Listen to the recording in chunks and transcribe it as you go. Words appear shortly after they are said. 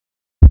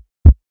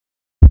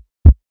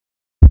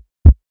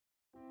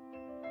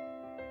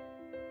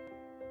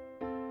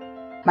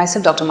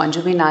Myself, Dr.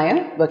 Manju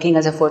Nair, working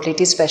as a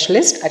fertility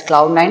specialist at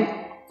Cloudnine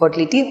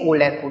Fertility,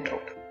 Old Airport Road.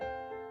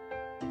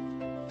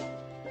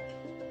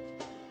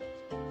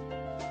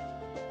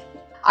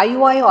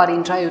 IUI or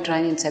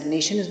intrauterine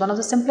insemination is one of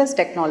the simplest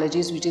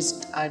technologies which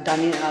is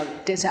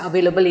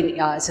available in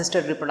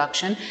assisted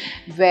reproduction,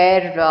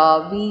 where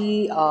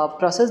we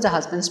process the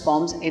husband's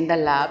sperms in the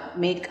lab,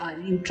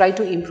 try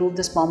to improve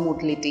the sperm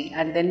motility,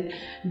 and then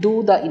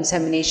do the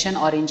insemination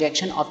or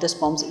injection of the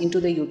sperms into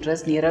the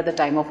uterus nearer the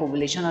time of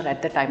ovulation or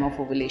at the time of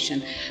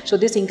ovulation. So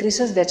this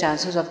increases their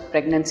chances of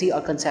pregnancy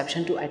or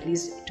conception to at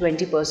least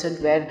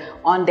 20%, where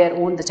on their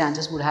own the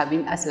chances would have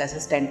been as less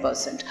as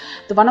 10%.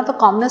 One of the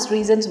commonest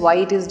reasons why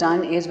it is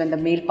done is when the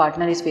male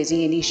partner is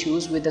facing any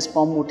issues with the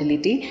sperm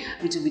motility,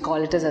 which we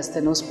call it as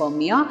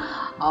asthenospermia,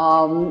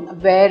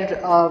 where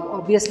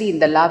obviously in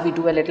the lab we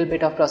do a little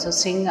bit of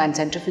processing and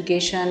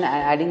centrifugation,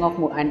 adding of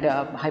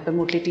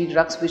hypermotility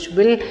drugs, which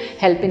will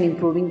help in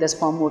improving the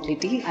sperm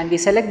motility, and we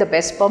select the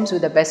best sperms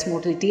with the best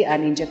motility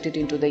and inject it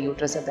into the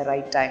uterus at the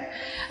right time.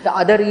 The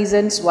other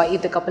reasons why,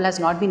 if the couple has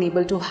not been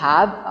able to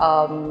have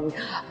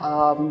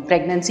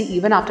pregnancy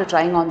even after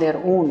trying on their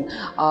own,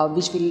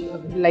 which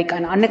will like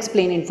an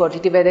unexplained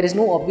infertility where there is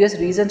no obvious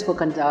reasons for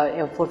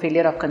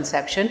failure of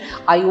conception,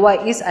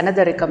 IUI is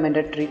another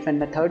recommended treatment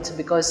methods,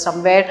 because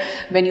somewhere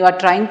when you are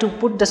trying to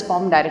put the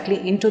sperm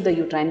directly into the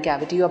uterine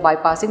cavity, you are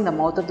bypassing the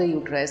mouth of the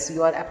uterus,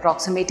 you are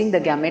approximating the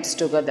gametes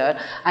together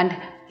and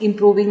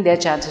improving their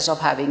chances of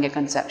having a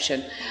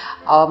conception.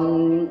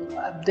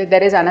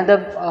 There is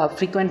another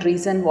frequent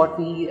reason what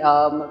we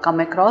come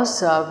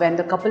across when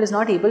the couple is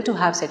not able to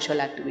have sexual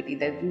activity.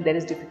 There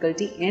is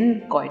difficulty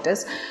in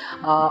coitus,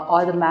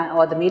 or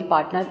the male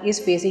partner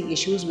is facing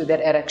issues with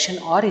their erection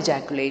or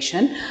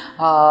ejaculation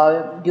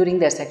during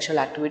their sexual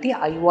activity.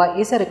 IUI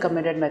is a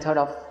recommended method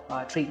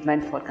of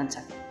treatment for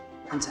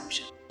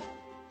conception.